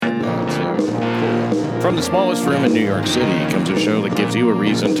From the smallest room in New York City comes a show that gives you a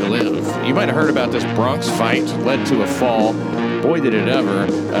reason to live. You might have heard about this Bronx fight led to a fall. Boy, did it ever.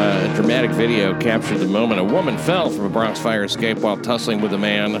 A dramatic video captured the moment a woman fell from a Bronx fire escape while tussling with a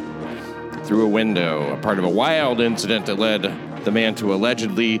man through a window, a part of a wild incident that led the man to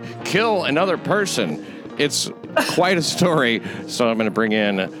allegedly kill another person. It's quite a story, so I'm going to bring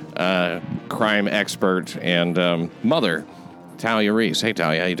in crime expert and mother, Talia Reese. Hey,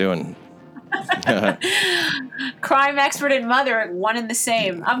 Talia, how you doing? Crime expert and mother, one and the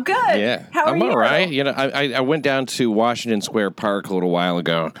same. I'm good. Yeah, How are I'm you? all right. You know, I went down to Washington Square Park a little while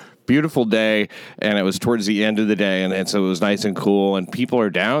ago. Beautiful day, and it was towards the end of the day, and so it was nice and cool, and people are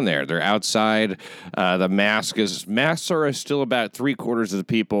down there. They're outside. The masks are still about 3/4 of the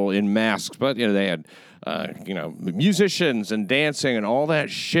people in masks, but, you know, they had, musicians and dancing and all that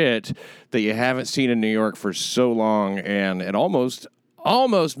shit that you haven't seen in New York for so long, and it almost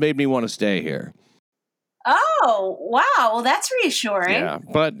made me want to stay here. Oh, wow. Well, that's reassuring. Yeah,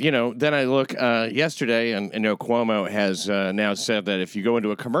 but, then I look yesterday, and Cuomo has now said that if you go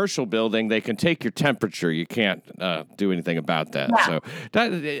into a commercial building, they can take your temperature. You can't do anything about that. Yeah. So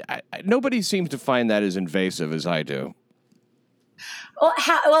nobody seems to find that as invasive as I do.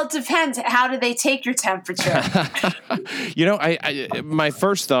 Well, it depends. How do they take your temperature? My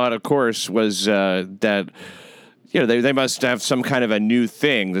first thought, of course, was that... they must have some kind of a new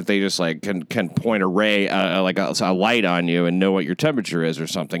thing that they just can point a ray, a light on you and know what your temperature is or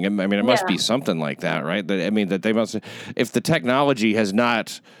something. I mean, it must be something like that, right? That they must. If the technology has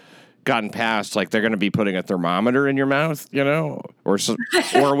not gotten past, like, they're going to be putting a thermometer in your mouth, or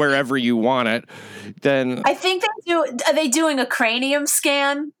wherever you want it, then I think they do. Are they doing a cranium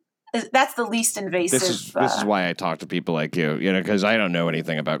scan? That's the least invasive. This is why I talk to people like you, because I don't know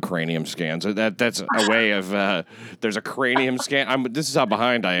anything about cranium scans. That's a way of there's a cranium scan. This is how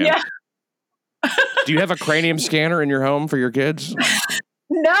behind I am. Yeah. Do you have a cranium scanner in your home for your kids?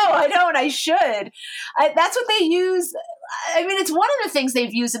 No, I don't. I should. That's what they use. I mean, it's one of the things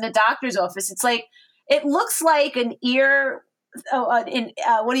they've used in the doctor's office. It's like, it looks like an ear. What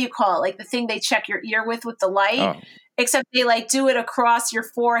do you call it? Like the thing they check your ear with the light. Oh. Except they do it across your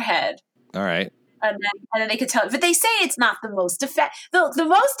forehead. All right. And then they could tell. But they say it's not the most effective. The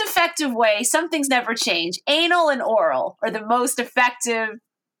most effective way, some things never change. Anal and oral are the most effective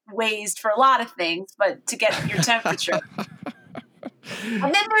ways for a lot of things, but to get your temperature. And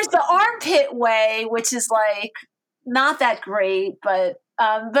then there's the armpit way, which is not that great, but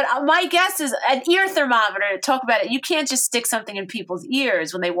my guess is an ear thermometer. Talk about it. You can't just stick something in people's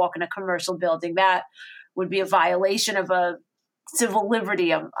ears when they walk in a commercial building. That would be a violation of a civil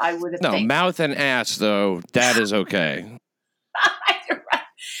liberty, I would think. No, mouth and ass, though, that is okay.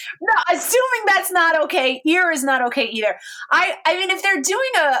 No, assuming that's not okay, ear is not okay either. I mean, if they're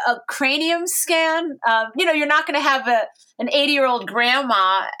doing a cranium scan, you're not going to have an 80-year-old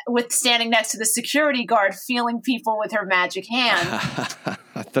grandma standing next to the security guard feeling people with her magic hand.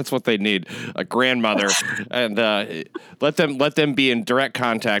 That's what they need, a grandmother, and let them be in direct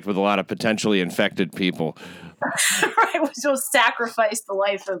contact with a lot of potentially infected people. Right, which will sacrifice the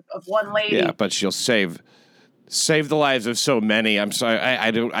life of one lady. Yeah, but she'll save the lives of so many. I'm sorry,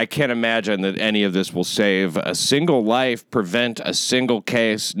 I can't imagine that any of this will save a single life, prevent a single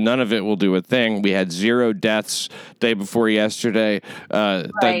case. None of it will do a thing. We had 0 deaths day before yesterday.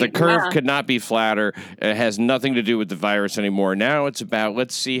 The curve could not be flatter. It has nothing to do with the virus anymore. Now it's about,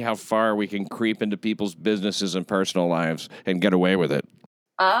 let's see how far we can creep into people's businesses and personal lives and get away with it.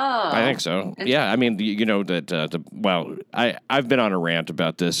 Oh, I think so. Yeah, I mean, I've been on a rant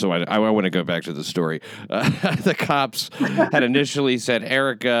about this, so I want to go back to the story. The cops had initially said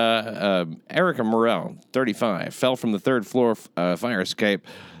Erica Morrell, 35, fell from the 3rd floor fire escape.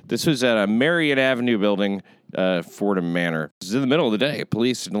 This was at a Marion Avenue building, Fordham Manor. This is in the middle of the day.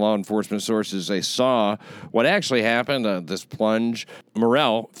 Police and law enforcement sources, they saw what actually happened, this plunge.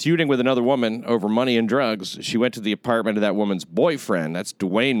 Morrell, feuding with another woman over money and drugs, she went to the apartment of that woman's boyfriend, that's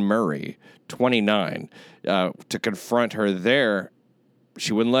Dwayne Murray, 29, to confront her there.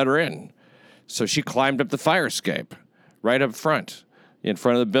 She wouldn't let her in. So she climbed up the fire escape right up front, in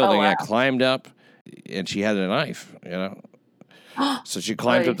front of the building. Oh, wow. Climbed up, and she had a knife, So she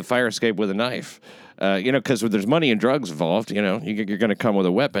climbed up the fire escape with a knife. Because there's money and drugs involved, you're going to come with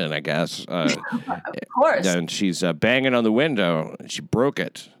a weapon, I guess. Of course. And she's banging on the window. She broke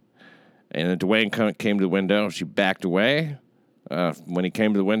it. And then Dwayne came to the window. She backed away when he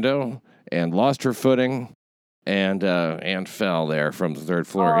came to the window and lost her footing and fell there from the 3rd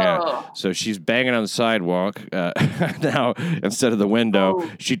floor. Oh. Yeah. So she's banging on the sidewalk now instead of the window.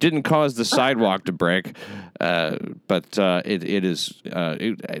 Oh. She didn't cause the sidewalk to break, but it is,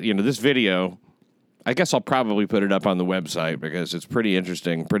 this video I guess I'll probably put it up on the website because it's pretty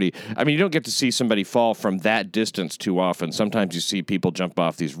interesting. I mean, you don't get to see somebody fall from that distance too often. Sometimes you see people jump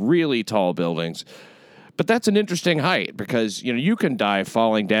off these really tall buildings. But that's an interesting height because, you can die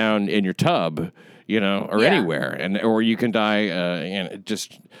falling down in your tub, or anywhere. Or you can die,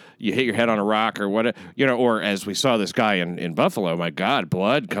 just you hit your head on a rock or what, or as we saw this guy in Buffalo, my God,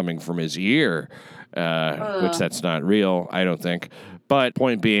 blood coming from his ear, which that's not real, I don't think. But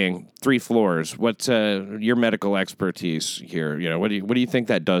point being, 3 floors. What's your medical expertise here? What do you think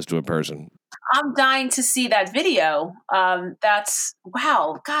that does to a person? I'm dying to see that video. That's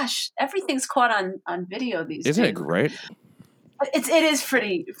wow, gosh, everything's caught on video these days. Isn't it great? It is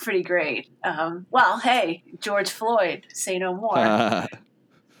pretty great. Well, hey, George Floyd, say no more.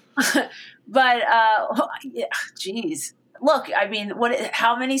 But geez, look, I mean,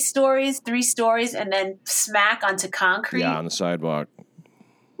 how many stories? 3 stories, and then smack onto concrete. Yeah, on the sidewalk.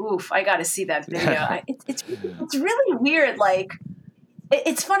 Oof, I got to see that video. It's really weird. Like,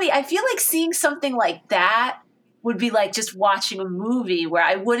 it's funny. I feel like seeing something like that would be like just watching a movie where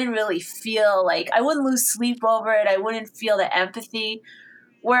I wouldn't really feel like I wouldn't lose sleep over it. I wouldn't feel the empathy.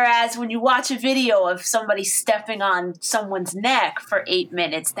 Whereas when you watch a video of somebody stepping on someone's neck for 8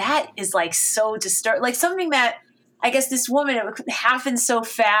 minutes, that is like so disturbing. Like something that I guess this woman, it happened so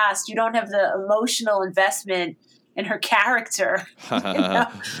fast. You don't have the emotional investment in her character.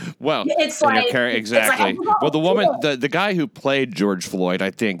 Well, it's like exactly. It's like, well, the woman, the guy who played George Floyd,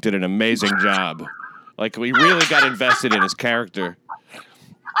 I think, did an amazing job. Like we really got invested in his character.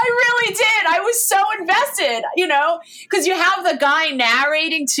 I really did. I was so invested, because you have the guy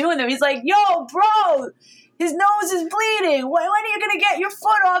narrating too, and he's like, "Yo, bro, his nose is bleeding. When are you going to get your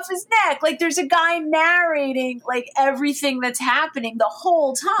foot off his neck?" Like, there's a guy narrating like everything that's happening the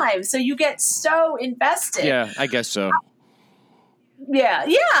whole time, so you get so invested. Yeah, I guess so. Yeah.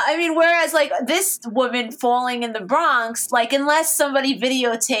 I mean, whereas like this woman falling in the Bronx, like unless somebody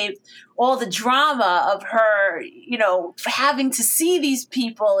videotaped all the drama of her, having to see these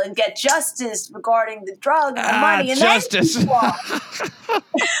people and get justice regarding the drug and the money and justice.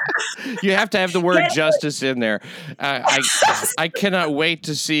 You have to have the word justice in there. I cannot wait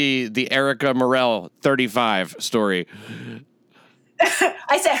to see the Erica Morel 35 story.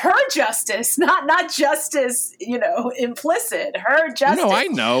 I said her justice, not justice, implicit. Her justice. No, I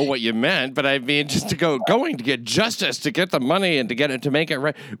know what you meant, but I mean, just going to get justice, to get the money and to make it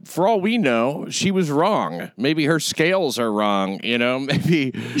right. For all we know, she was wrong. Maybe her scales are wrong.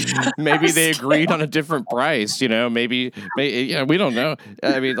 Maybe they agreed on a different price. Maybe we don't know.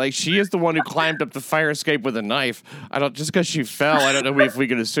 I mean, like she is the one who climbed up the fire escape with a knife. Just because she fell, I don't know if we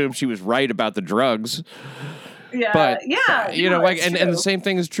could assume she was right about the drugs. Yeah, but and the same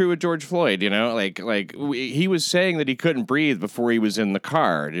thing is true with George Floyd. He was saying that he couldn't breathe before he was in the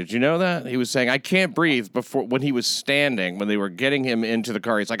car. Did you know that? He was saying, "I can't breathe," when he was standing, when they were getting him into the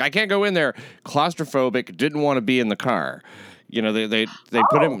car. He's like, "I can't go in there." Claustrophobic, didn't want to be in the car. They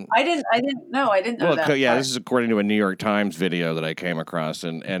put him. I didn't know that. Yeah, this is according to a New York Times video that I came across,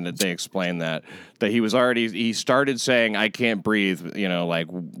 and they explained that he started saying, "I can't breathe," like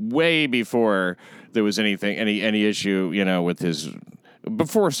way before there was any issue, with his,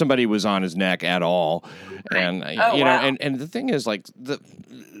 before somebody was on his neck at all. And, and the thing is, like, the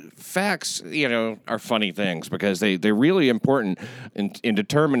facts, are funny things because they're really important in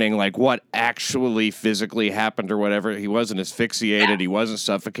determining, like, what actually physically happened or whatever. He wasn't asphyxiated. He wasn't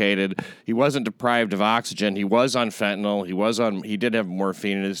suffocated. He wasn't deprived of oxygen. He was on fentanyl. He did have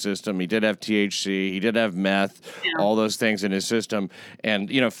morphine in his system. He did have THC. He did have meth, all those things in his system. And,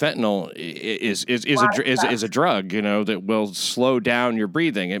 fentanyl is a drug, that will slow down your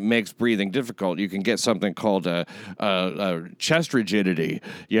breathing. It makes breathing difficult. You can get something called a chest rigidity,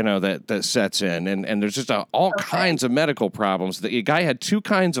 that sets in. And there's just all kinds of medical problems. The guy had 2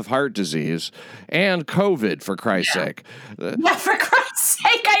 kinds of heart disease and COVID, for Christ's sake. Yeah, for Christ's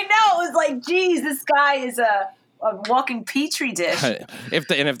sake, I know. It was like, geez, this guy is a walking petri dish. If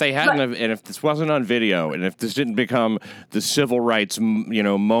this wasn't on video, and if this didn't become the civil rights,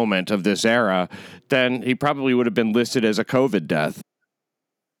 moment of this era, then he probably would have been listed as a COVID death.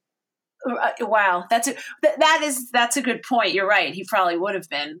 Wow, that's a good point. You're right. He probably would have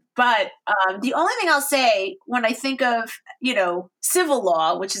been. But the only thing I'll say when I think of civil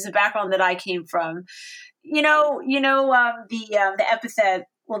law, which is a background that I came from, the epithet.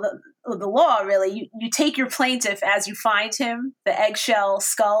 Well, the law really. You take your plaintiff as you find him. The eggshell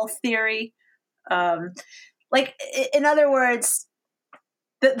skull theory. In other words,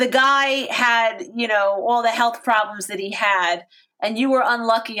 the guy had all the health problems that he had. And you were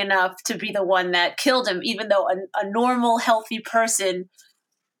unlucky enough to be the one that killed him, even though a normal, healthy person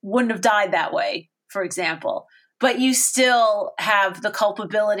wouldn't have died that way for example. But you still have the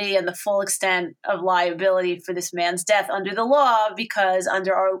culpability and the full extent of liability for this man's death under the law, because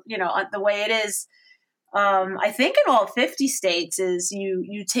under our, the way it is, I think in all 50 states is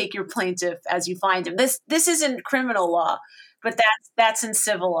you take your plaintiff as you find him. This isn't criminal law, but that's in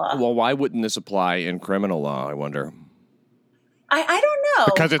civil law. Well, why wouldn't this apply in criminal law, I wonder? I don't know.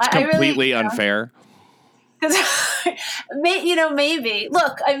 Because it's completely unfair? Maybe.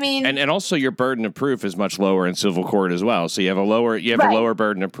 Look, I mean, and also your burden of proof is much lower in civil court as well. So you have a lower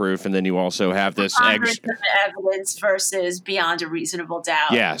burden of proof, and then you also have this evidence versus beyond a reasonable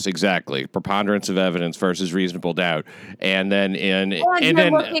doubt. Yes, exactly. Preponderance of evidence versus reasonable doubt, and then when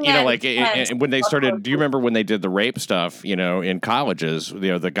they started. Do you remember when they did the rape stuff? In colleges,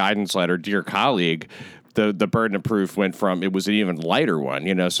 the guidance letter, dear colleague. The burden of proof went from, it was an even lighter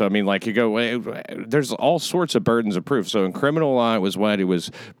one, So, I mean, there's all sorts of burdens of proof. So in criminal law, it was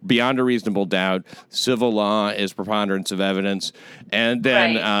beyond a reasonable doubt. Civil law is preponderance of evidence. And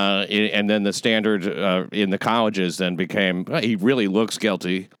then and then the standard in the colleges then became, he really looks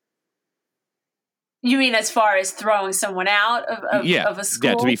guilty. You mean as far as throwing someone out of a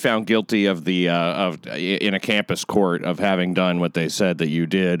school? Yeah, to be found guilty of in a campus court of having done what they said that you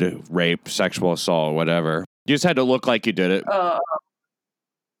did, rape, sexual assault, whatever. You just had to look like you did it.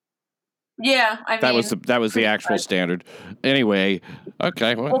 Yeah, that was the actual standard. Anyway,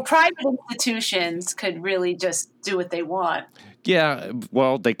 okay. Well, private institutions could really just do what they want. Yeah,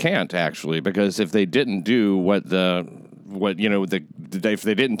 well, they can't actually, because if they didn't do if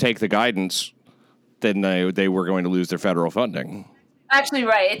they didn't take the guidance, then they were going to lose their federal funding. Actually,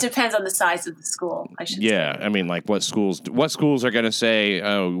 right. It depends on the size of the school, I should say. Yeah, I mean, what schools are going to say,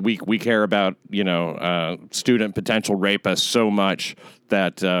 oh, we care about, student potential rapists so much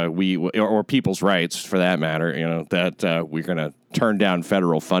that or people's rights for that matter, that we're going to turn down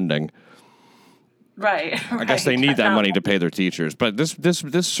federal funding. Right. I guess they need that money to pay their teachers. But this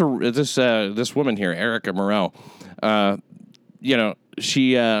woman here, Erica Morell,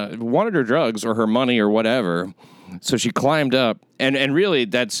 she wanted her drugs or her money or whatever, so she climbed up, and really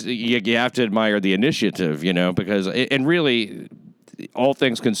that's you have to admire the initiative, because and really, all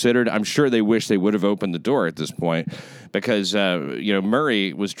things considered, I'm sure they wish they would have opened the door at this point, because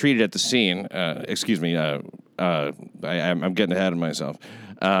Murray was treated at the scene. Excuse me, I'm getting ahead of myself.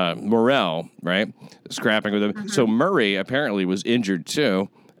 Morell, right, scrapping with him. Mm-hmm. So Murray apparently was injured too,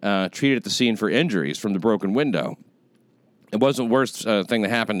 treated at the scene for injuries from the broken window. It wasn't the worst thing that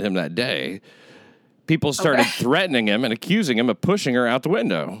happened to him that day. People started threatening him and accusing him of pushing her out the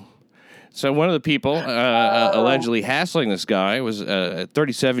window. So one of the people allegedly hassling this guy was a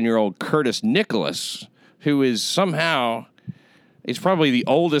 37-year-old Curtis Nicholas, who is he's probably the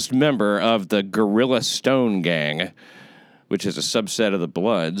oldest member of the Gorilla Stone Gang, which is a subset of the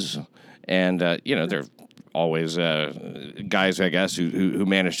Bloods. And, they're always guys, I guess, who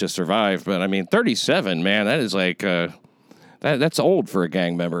managed to survive. But, 37, man, that is like... That's old for a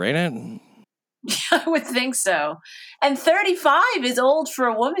gang member, ain't it? I would think so. And 35 is old for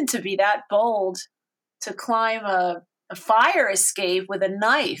a woman to be that bold to climb a fire escape with a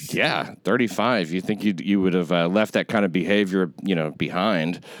knife. Yeah, 35. You think you would have left that kind of behavior,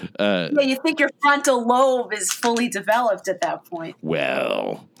 behind. You think your frontal lobe is fully developed at that point.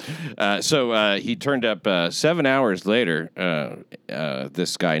 Well, so he turned up 7 hours later.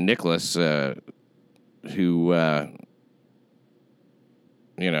 This guy Nicholas, who.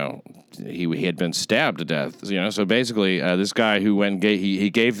 He had been stabbed to death. So basically, this guy who went and he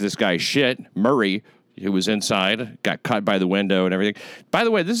gave this guy shit, Murray, who was inside, got cut by the window and everything. By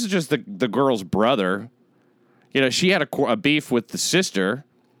the way, this is just the girl's brother. She had a beef with the sister,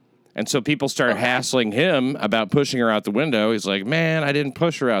 and so people started hassling him about pushing her out the window. He's like, man, I didn't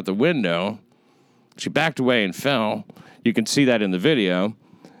push her out the window. She backed away and fell. You can see that in the video.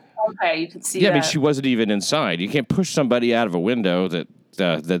 Okay, you can see that. Yeah, she wasn't even inside. You can't push somebody out of a window that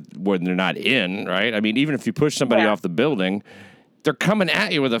when they're not in, right? Even if you push somebody off the building, they're coming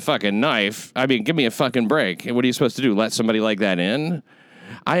at you with a fucking knife. Give me a fucking break. What are you supposed to do? Let somebody like that in?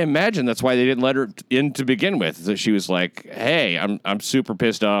 I imagine that's why they didn't let her in to begin with. So she was like, "Hey, I'm super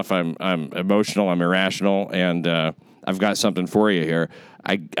pissed off. I'm emotional. I'm irrational, and I've got something for you here.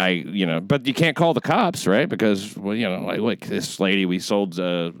 But you can't call the cops, right? Because like this lady, we sold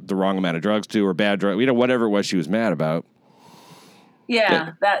the wrong amount of drugs to, or bad drugs, whatever it was she was mad about."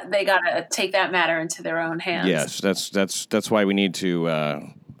 Yeah, that they got to take that matter into their own hands. Yes, that's why we need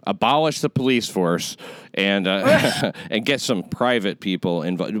to abolish the police force and and get some private people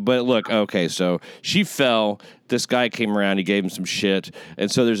involved. But look, okay, so she fell. this guy came around, he gave him some shit. And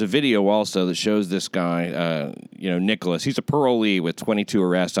so there's a video also that shows this guy, Nicholas. He's a parolee with 22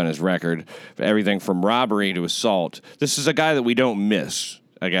 arrests on his record, for everything from robbery to assault. This is a guy that we don't miss,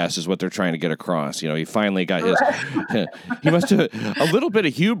 I guess, is what they're trying to get across. He finally got his, he must have a little bit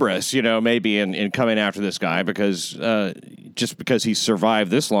of hubris, maybe in coming after this guy, because just because he's survived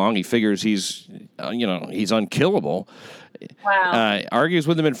this long, he figures he's unkillable. Wow. Argues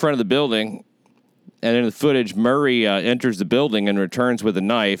with him in front of the building. And in the footage, Murray enters the building and returns with a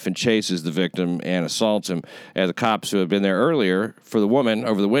knife and chases the victim and assaults him. And the cops who had been there earlier for the woman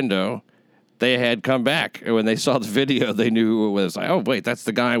over the window, they had come back. And when they saw the video, they knew who it was. Like, oh, wait, that's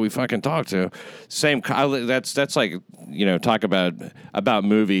the guy we fucking talked to. That's like, talk about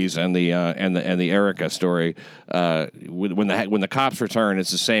movies and the Erica story. When the cops return,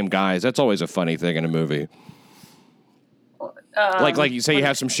 it's the same guys. That's always a funny thing in a movie. Like you say, you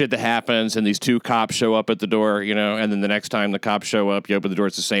have some shit that happens, and these two cops show up at the door, and then the next time the cops show up, you open the door,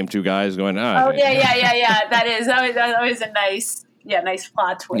 it's the same two guys going, oh yeah. That is always a nice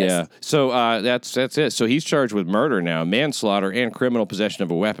plot twist. Yeah. So that's it. So he's charged with murder now, manslaughter, and criminal possession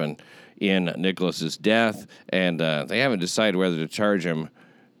of a weapon in Nicholas's death, and they haven't decided whether to charge him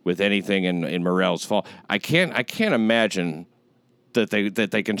with anything in Morell's fall. I can't imagine that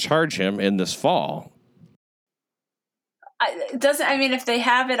they can charge him in this fall. If they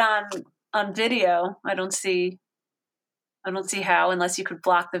have it on video, I don't see how, unless you could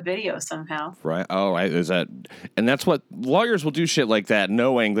block the video somehow. Right. Oh, is that? And that's what lawyers will do, shit like that,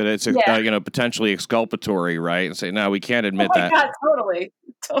 knowing that it's potentially exculpatory, right? And say, no, we can't admit that. God, totally.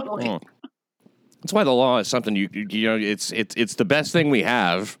 That's why the law is something it's the best thing we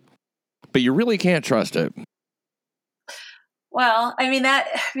have, but you really can't trust it. Well,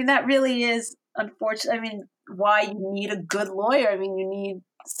 that really is unfortunate. Why you need a good lawyer. You need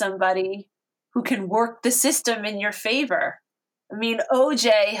somebody who can work the system in your favor. OJ,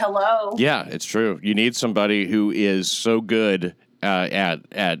 hello. Yeah, it's true. You need somebody who is so good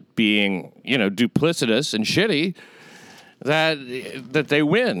at being, duplicitous and shitty that they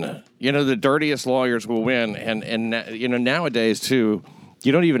win. The dirtiest lawyers will win. And nowadays, too,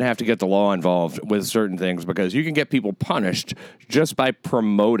 you don't even have to get the law involved with certain things, because you can get people punished just by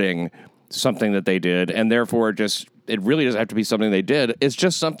promoting something that they did, and therefore it really doesn't have to be something they did. It's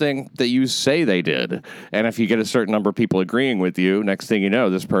just something that you say they did. And if you get a certain number of people agreeing with you, next thing you know,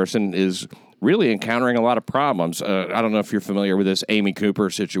 this person is really encountering a lot of problems. I don't know if you're familiar with this Amy Cooper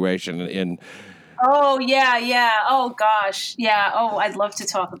situation in... Oh, yeah. Oh, gosh. Yeah. Oh, I'd love to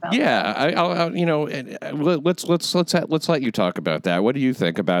talk about that. Yeah, let's let you talk about that. What do you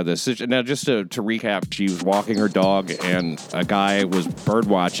think about this? Now, just to recap, she was walking her dog, and a guy was bird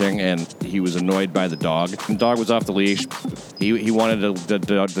watching, and he was annoyed by the dog. The dog was off the leash. He wanted the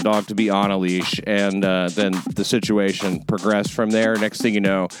dog to be on a leash, and then the situation progressed from there. Next thing you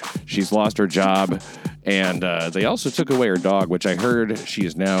know, she's lost her job, and they also took away her dog, which I heard she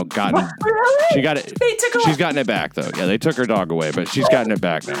has now gotten. Really? She got it. She's gotten it back, though. Yeah, they took her dog away, but she's gotten it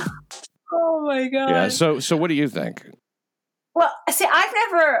back now. Oh my god. Yeah. So what do you think? Well, see, I've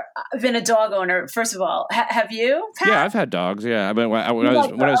never been a dog owner. First of all, have you, Pat? Yeah, I've had dogs. Yeah, when I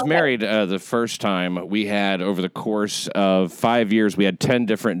was married the first time, we had, over the course of 5 years, we had 10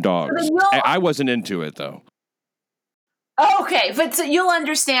 different dogs. I wasn't into it though. Okay, but so you'll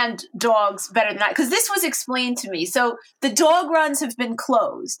understand dogs better than that, because this was explained to me. So the dog runs have been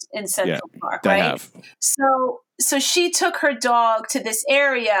closed in Central Park, right? Have. So she took her dog to this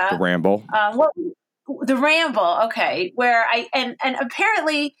area. The Ramble. The Ramble, okay, where and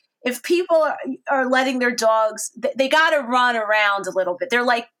apparently if people are letting their dogs, they got to run around a little bit. They're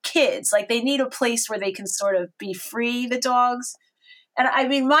like kids, like they need a place where they can sort of be free, the dogs. And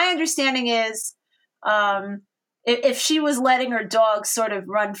my understanding is, if she was letting her dog sort of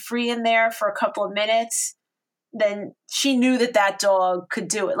run free in there for a couple of minutes, then she knew that dog could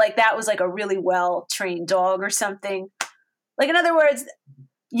do it. Like that was like a really well-trained dog or something. Like, in other words,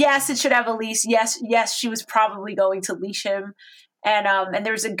 yes, it should have a leash. Yes, she was probably going to leash him. And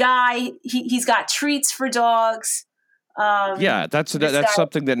there's a guy, he's got treats for dogs. That's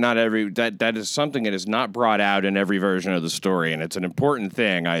something that that is something that is not brought out in every version of the story, and it's an important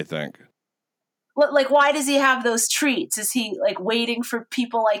thing, I think. Like, why does he have those treats? Is he like waiting for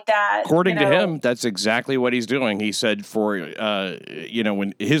people like that? According to him, that's exactly what he's doing. He said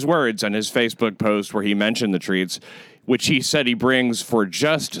when his words on his Facebook post where he mentioned the treats, which he said he brings for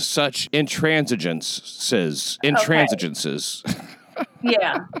just such intransigences.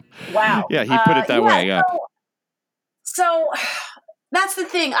 Yeah. Wow. Yeah, he put it that way. Yeah. So that's the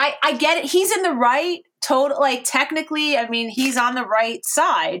thing. I get it. He's in the right. Technically, he's on the right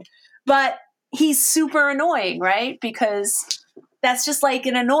side, but he's super annoying, right? Because that's just like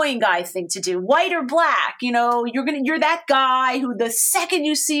an annoying guy thing to do. White or black, you're that guy who the second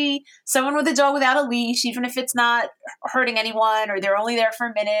you see someone with a dog without a leash, even if it's not hurting anyone or they're only there for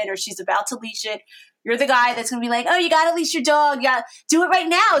a minute or she's about to leash it, you're the guy that's going to be like, oh, you got to leash your dog. Yeah, do it right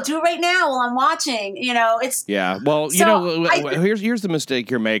now. Do it right now while I'm watching. It's yeah. Well, so here's the mistake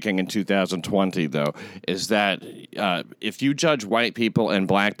you're making in 2020, though, is that if you judge white people and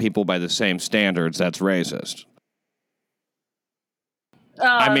black people by the same standards, that's racist.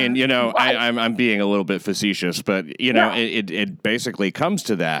 I mean, I'm being a little bit facetious, but it basically comes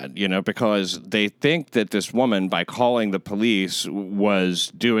to that, because they think that this woman, by calling the police,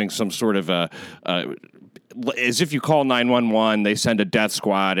 was doing some sort of as if you call 911, they send a death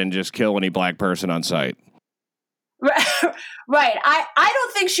squad and just kill any black person on sight. Right. I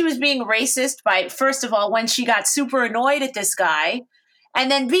don't think she was being racist by, first of all, when she got super annoyed at this guy. And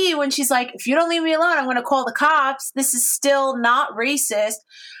then B, when she's like, if you don't leave me alone, I'm going to call the cops. This is still not racist.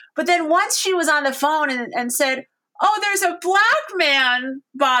 But then once she was on the phone and said, oh, there's a black man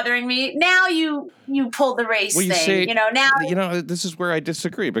bothering me. Now you pulled the race thing. See, now this is where I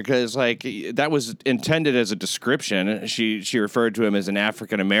disagree, because that was intended as a description. She referred to him as an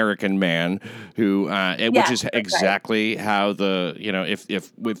African American man who, which is exactly how if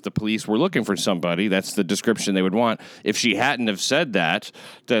the police were looking for somebody, that's the description they would want. If she hadn't have said that,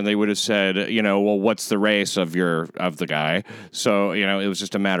 then they would have said, well, what's the race of the guy? So it was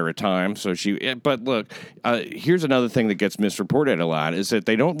just a matter of time. So but look, here's another thing that gets misreported a lot is that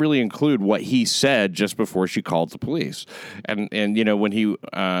they don't really include what he said just before she called the police. And when he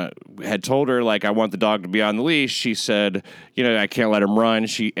had told her, like, I want the dog to be on the leash, she said, I can't let him run.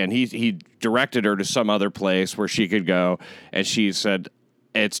 He directed her to some other place where she could go, and she said,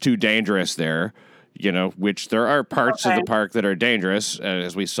 it's too dangerous there. Which there are parts of the park that are dangerous,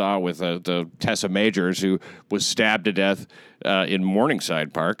 as we saw with the Tessa Majors, who was stabbed to death in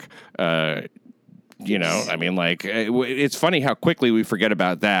Morningside Park. I mean, it's funny how quickly we forget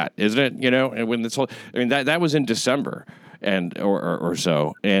about that, isn't it? And when that was in December and or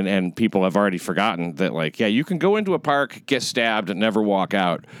so, and people have already forgotten that, you can go into a park, get stabbed, and never walk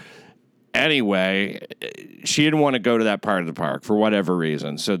out. Anyway, she didn't want to go to that part of the park for whatever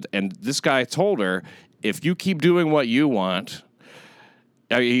reason. So, and this guy told her, if you keep doing what you want,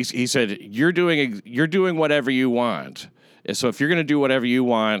 he said, you're doing whatever you want. So if you're going to do whatever you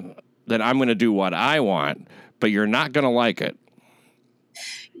want, then I'm going to do what I want, but you're not going to like it.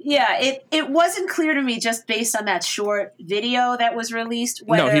 Yeah, it wasn't clear to me just based on that short video that was released.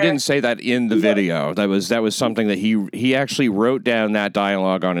 No, he didn't say that in the video. That was something that he actually wrote down that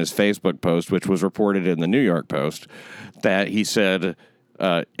dialogue on his Facebook post, which was reported in the New York Post, that he said,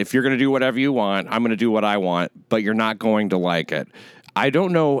 if you're going to do whatever you want, I'm going to do what I want, but you're not going to like it. I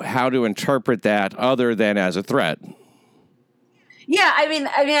don't know how to interpret that other than as a threat. Yeah, I mean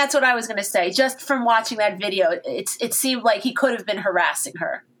that's what I was going to say. Just from watching that video, it seemed like he could have been harassing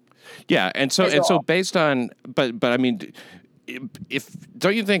her. Yeah, and so based on, but I mean, if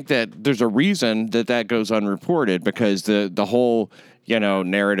don't you think that there's a reason that goes unreported, because the whole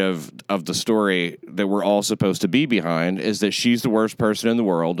narrative of the story that we're all supposed to be behind is that she's the worst person in the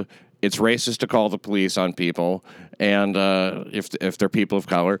world. It's racist to call the police on people, and if they're people of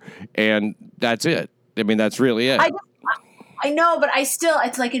color, and that's it. I mean, that's really it. I know, but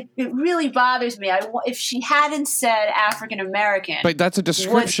it's like it really bothers me. If she hadn't said African American, but that's a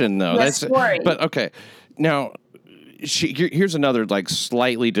description, though. That's but okay. Now, here's another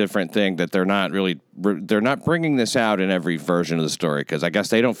slightly different thing that they're not bringing this out in every version of the story, because I guess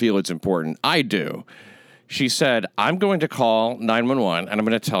they don't feel it's important. I do. She said, I'm going to call 911 and I'm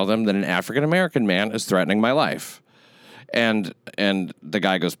going to tell them that an African American man is threatening my life, and the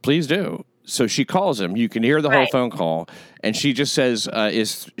guy goes, please do. So she calls him. You can hear the whole phone call, and she just says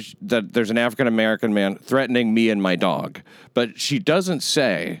that there's an African American man threatening me and my dog, but she doesn't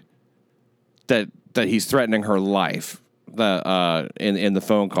say that he's threatening her life. In the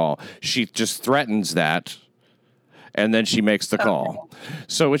phone call, she just threatens that, and then she makes the call.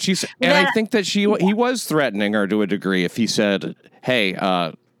 So what she's, and I think that he was threatening her to a degree if he said, "Hey,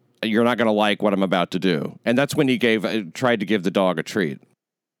 you're not going to like what I'm about to do," and that's when he tried to give the dog a treat.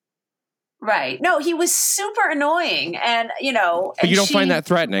 Right. No, he was super annoying, and But you don't find that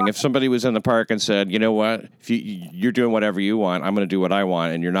threatening if somebody was in the park and said, "You know what? If you're doing whatever you want, I'm going to do what I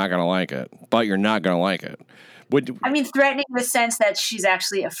want, and you're not going to like it." But you're not going to like it. Threatening in the sense that she's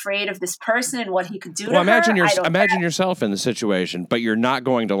actually afraid of this person and what he could do to her. Imagine yourself in the situation, but you're not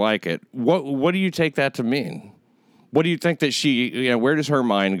going to like it. What do you take that to mean? What do you think that she? Where does her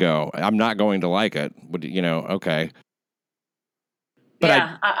mind go? I'm not going to like it. Okay.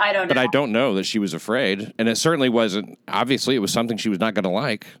 I don't know. But I don't know that she was afraid. And it certainly wasn't. Obviously, it was something she was not going to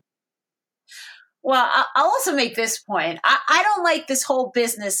like. Well, I'll also make this point. I don't like this whole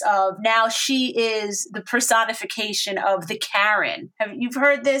business of now she is the personification of the Karen. You've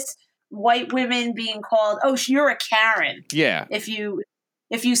heard this? White women being called, oh, you're a Karen. Yeah. If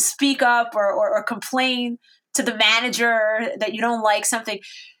you speak up or complain to the manager that you don't like something.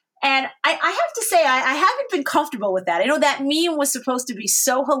 And I have to say, I haven't been comfortable with that. I know that meme was supposed to be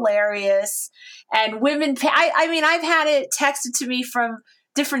so hilarious. And women, I mean, I've had it texted to me from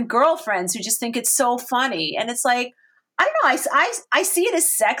different girlfriends who just think it's so funny. And it's like, I don't know, I see it as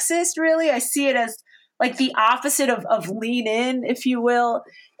sexist, really. I see it as like the opposite of lean in, if you will.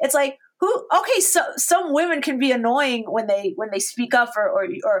 It's like, so some women can be annoying when they speak up or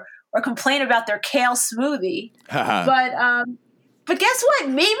complain about their kale smoothie. But guess what?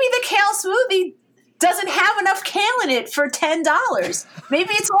 Maybe the kale smoothie doesn't have enough kale in it for $10.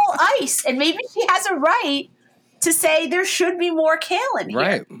 Maybe it's all ice, and maybe she has a right to say there should be more kale in here.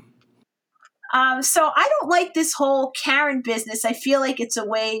 Right. So I don't like this whole Karen business. I feel like it's a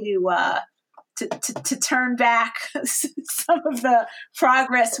way to turn back some of the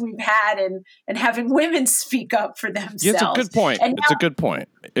progress we've had in having women speak up for themselves. Yeah, it's a good point. It's a good point.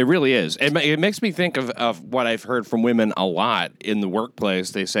 It really is. It makes me think of what I've heard from women a lot in the workplace.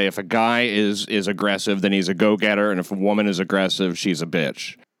 They say if a guy is aggressive, then he's a go-getter, and if a woman is aggressive, she's a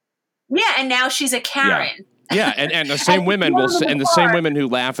bitch. Yeah, and now she's a Karen. Yeah, and the same women the same women who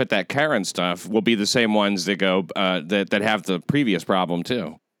laugh at that Karen stuff will be the same ones that go that have the previous problem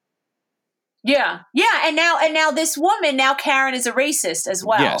too. Yeah, and now this woman, now Karen is a racist as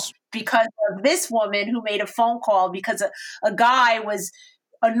well. Yes. Because of this woman who made a phone call because a guy was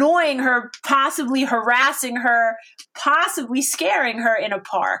annoying her, possibly harassing her, possibly scaring her in a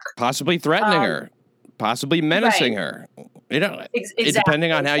park, possibly threatening her, possibly menacing her. You know, exactly.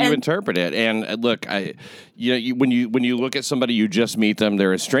 Depending on how you interpret it. And look, when you look at somebody, you just meet them,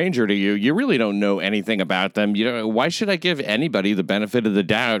 they're a stranger to you. You really don't know anything about them. You know, why should I give anybody the benefit of the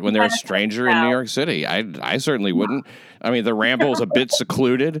doubt when they're a stranger in New York City? I certainly wouldn't. I mean, the Ramble is a bit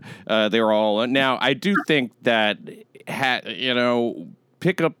secluded. They're all now. I do think that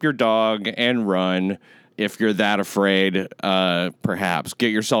pick up your dog and run. If you're that afraid, perhaps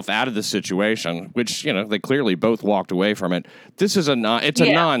get yourself out of the situation, which, they clearly both walked away from it. This is a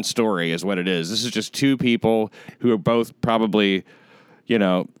non-story is what it is. This is just two people who are both probably,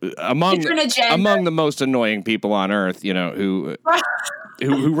 among the most annoying people on earth,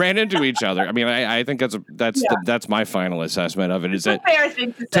 who ran into each other. I mean, I think that's my final assessment of it. Is that fair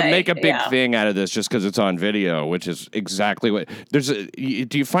thing to make a big thing out of this just because it's on video, which is exactly what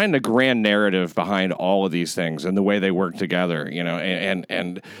do you find a grand narrative behind all of these things and the way they work together?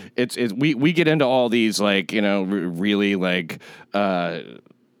 And we get into all these really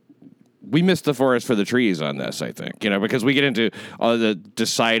we missed the forest for the trees on this, I think, because we get into all the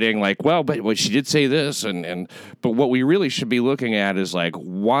deciding but she did say this but what we really should be looking at is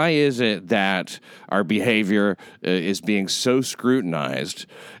why is it that our behavior is being so scrutinized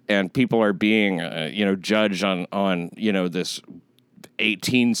and people are being, judged on this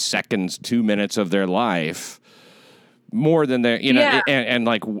 18 seconds, 2 minutes of their life more than their,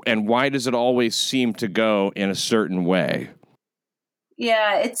 and why does it always seem to go in a certain way?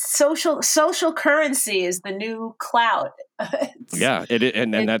 Yeah, it's social currency is the new clout. Yeah,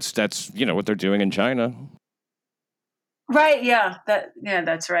 that's what they're doing in China. Right, yeah.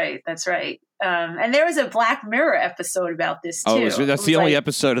 That's right. And there was a Black Mirror episode about this too. Oh, that's the only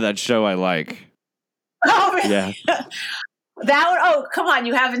episode of that show I like. Oh, really? Yeah. That one, oh, come on,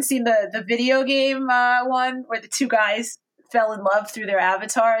 you haven't seen the video game one where the two guys fell in love through their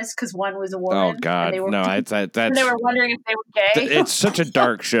avatars because one was a woman. Oh God, and they were wondering if they were gay. It's such a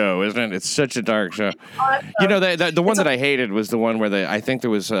dark show, isn't it? It's such a dark show. The one that I hated was the one where I think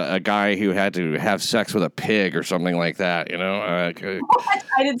there was a guy who had to have sex with a pig or something like that. I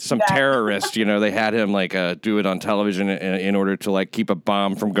didn't see some that. terrorist. They had him do it on television in order to keep a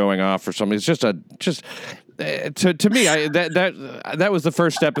bomb from going off or something. It's just to me, that was the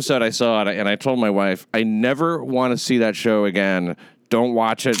first episode I saw, and I told my wife, I never want to see that show again. Don't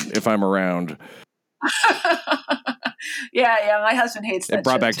watch it if I'm around. Yeah, my husband hates that. It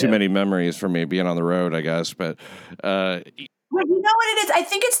brought back too. too many memories for me being on the road, I guess. But Well, you know what it is? I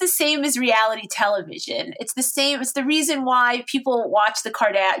think it's the same as reality television. It's the same. It's the reason why people watch the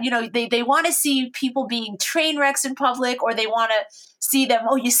Kardashians. They want to see people being train wrecks in public, or they want to see them.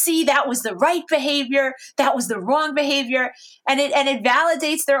 Oh, you see, that was the right behavior. That was the wrong behavior, and it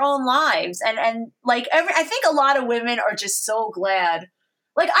validates their own lives. And I think a lot of women are just so glad.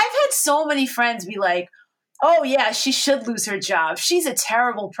 I've had so many friends be like, oh yeah, she should lose her job. She's a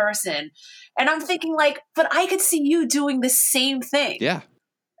terrible person. And I'm thinking like, but I could see you doing the same thing. Yeah.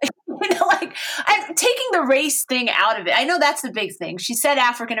 Like I'm taking the race thing out of it. I know that's the big thing. She said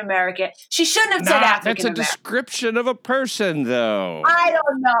African American. She shouldn't have said African That's a American. description of a person, though. I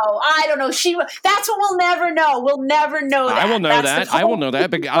don't know. That's what we'll never know. We'll never know that. I will know that. I will know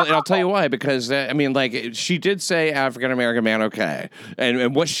that. But I'll tell you why. Because she did say African American man, okay,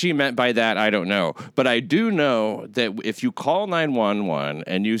 and what she meant by that, I don't know. But I do know that if you call 911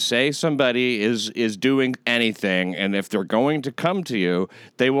 and you say somebody is doing anything, and if they're going to come to you,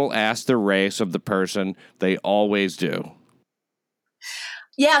 they will ask the race of the person. They always do.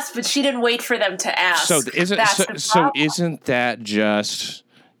 Yes, but she didn't wait for them to ask. So isn't that just,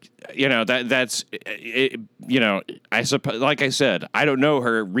 that's I suppose, like I said, I don't know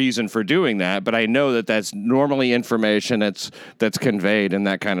her reason for doing that, but I know that that's normally information that's conveyed in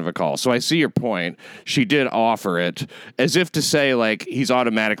that kind of a call. So I see your point. She did offer it as if to say like he's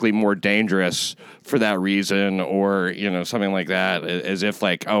automatically more dangerous for that reason, or something like that, as if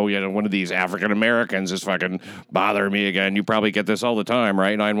like, oh, one of these African Americans is fucking bothering me again. You probably get this all the time,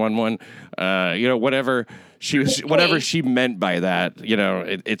 right? 911, whatever she meant by that.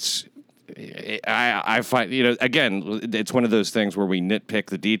 I find, again, it's one of those things where we nitpick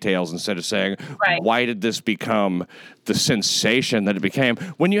the details instead of saying, right, why did this become the sensation that it became?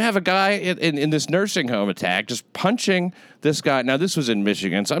 When you have a guy in this nursing home attack just punching this guy. Now, this was in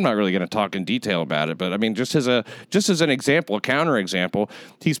Michigan, so I'm not really going to talk in detail about it, but I mean, just as an example, a counterexample,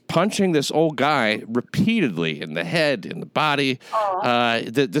 he's punching this old guy repeatedly in the head, in the body.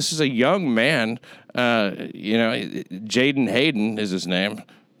 This is a young man, Jaden Hayden is his name.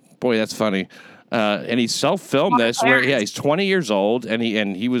 Boy, that's funny. And he self-filmed this where, he's 20 years old, and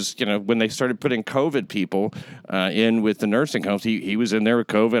he was, when they started putting COVID people in with the nursing homes, he was in there with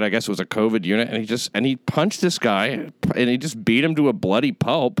COVID. I guess it was a COVID unit, and he punched this guy, and he just beat him to a bloody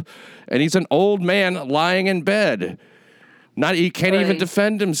pulp. And he's an old man lying in bed. He can't even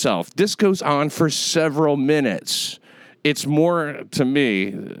defend himself. This goes on for several minutes. It's more, to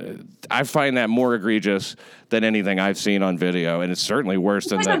me, I find that more egregious than anything I've seen on video, and it's certainly worse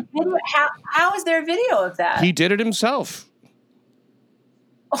than that. How is there a video of that? He did it himself.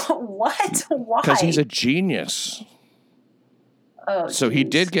 What? Why? Because he's a genius. Oh, so he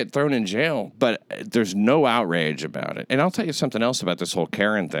did get thrown in jail, but there's no outrage about it. And I'll tell you something else about this whole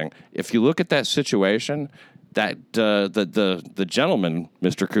Karen thing. If you look at that situation, that the gentleman,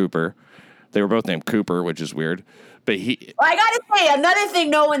 Mr. Cooper, they were both named Cooper, which is weird. But I gotta say, another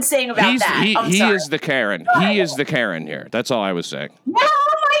thing no one's saying about that. He is the Karen. He is the Karen here. That's all I was saying. Yeah,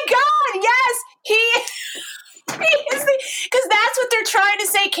 oh my God, yes, he is because that's what they're trying to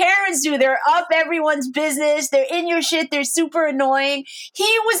say Karens do. They're up everyone's business. They're in your shit. They're super annoying.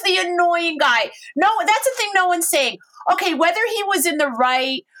 He was the annoying guy. No, that's the thing no one's saying. Okay, whether he was in the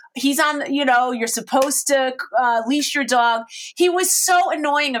right, he's on, you're supposed to leash your dog. He was so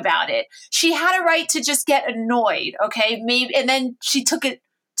annoying about it. She had a right to just get annoyed, okay? Maybe, and then she took it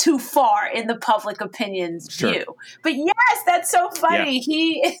too far in the public opinion's view. But yes, that's so funny. Yeah.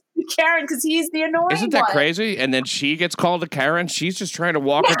 He is Karen because he's the annoying one. Isn't that crazy? And then she gets called a Karen. She's just trying to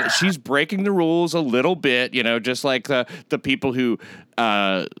walk with it. She's breaking the rules a little bit, just like the people who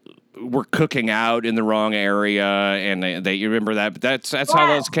were cooking out in the wrong area, and they you remember that, but that's how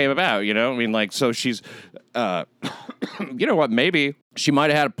those came about, I mean, like, so she's you know what, maybe she might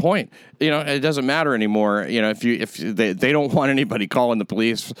have had a point. It doesn't matter anymore, if they don't want anybody calling the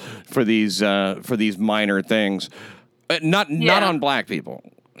police for these minor things, not on black people.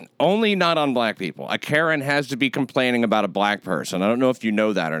 Only not on black people. A Karen has to be complaining about a black person. I don't know if you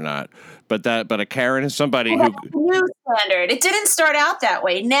know that or not, but a Karen is somebody who new standard. It didn't start out that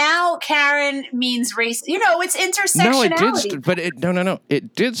way. Now Karen means race. It's intersectionality. No.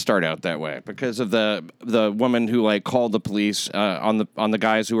 It did start out that way because of the woman who called the police on the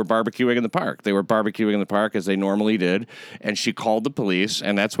guys who were barbecuing in the park. They were barbecuing in the park as they normally did, and she called the police,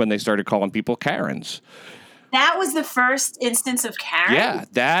 and that's when they started calling people Karens. That was the first instance of Karen? Yeah,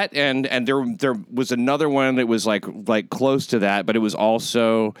 that and there was another one that was like close to that, but it was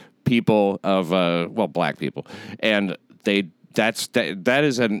also people of black people, and that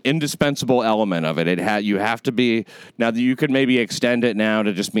is an indispensable element of it. You have to be. Now you could maybe extend it now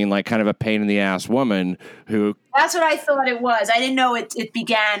to just mean kind of a pain in the ass woman who. That's what I thought it was. I didn't know it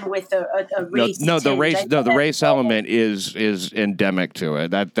began with a race. No, the race element is endemic to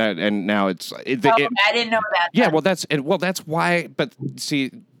it. That and now I didn't know that. Yeah, that's why. But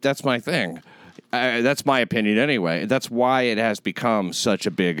see, that's my thing. That's my opinion anyway. That's why it has become such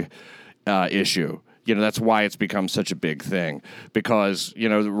a big issue. That's why it's become such a big thing, because,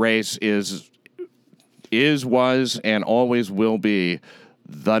 the race is was, and always will be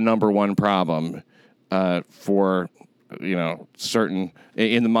the number one problem for, certain,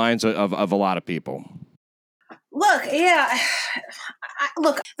 in the minds of a lot of people. Look, yeah.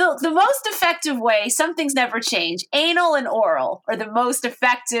 Look, the most effective way, some things never change. Anal and oral are the most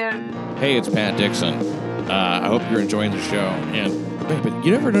effective. Hey, it's Pat Dixon. I hope you're enjoying the show. And wait, but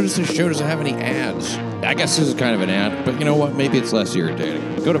you never notice this show doesn't have any ads. I guess this is kind of an ad, but you know what? Maybe it's less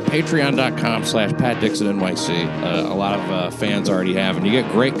irritating. Go to patreon.com/PatDixonNYC. A lot of fans already have, and you get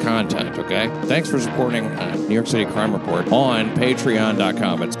great content, okay? Thanks for supporting New York City Crime Report on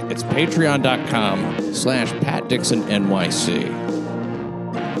patreon.com. It's patreon.com/PatDixonNYC.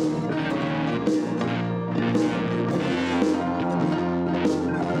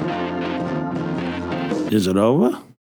 Is it over?